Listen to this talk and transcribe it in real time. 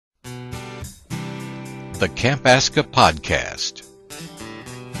the Camp ASCCA podcast.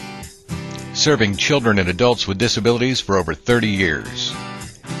 Serving children and adults with disabilities for over 30 years.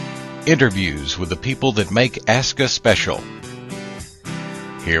 Interviews with the people that make ASCCA special.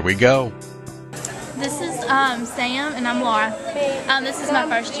 Here we go. This is Sam, and I'm Laura. This is my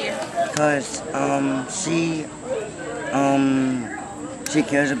first year. Because she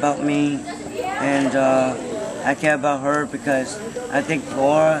cares about me, and I care about her because I think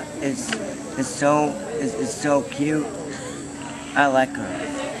Laura is so cute. I like her.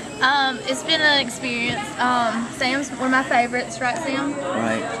 It's been an experience. Sam's one of my favorites, right, Sam?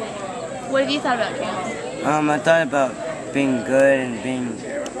 Right. What have you thought about camp? I thought about being good and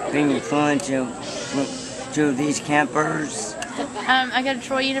being influential to these campers. I go to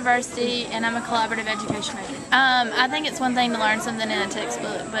Troy University, and I'm a collaborative education major. I think it's one thing to learn something in a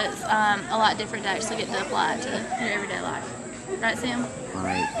textbook, but it's a lot different to actually get to apply it to your everyday life. Right, Sam?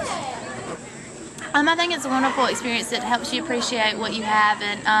 Right. I think it's a wonderful experience that helps you appreciate what you have,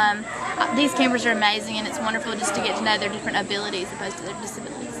 and these campers are amazing, and it's wonderful just to get to know their different abilities opposed to their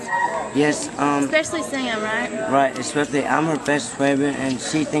disabilities. Yes. Especially Sam, right? Right. Especially, I'm her best friend, and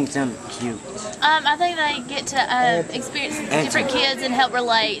she thinks I'm cute. I think they get to experience different kids and help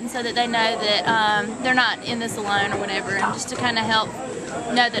relate, and so that they know that they're not in this alone or whatever, and just to kind of help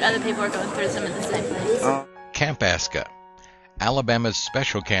know that other people are going through some of the same things. Camp ASCCA, Alabama's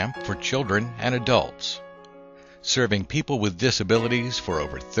special camp for children and adults, serving people with disabilities for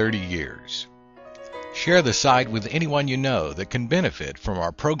over 30 years. Share the site with anyone you know that can benefit from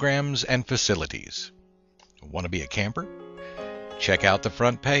our programs and facilities. Want to be a camper? Check out the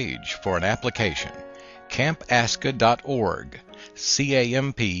front page for an application, campascca.org,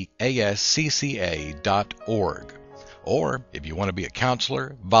 campascca.org. Or if you want to be a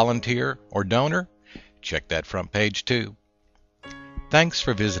counselor, volunteer, or donor, check that front page too. Thanks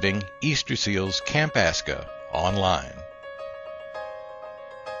for visiting Easter Seals Camp ASCCA online.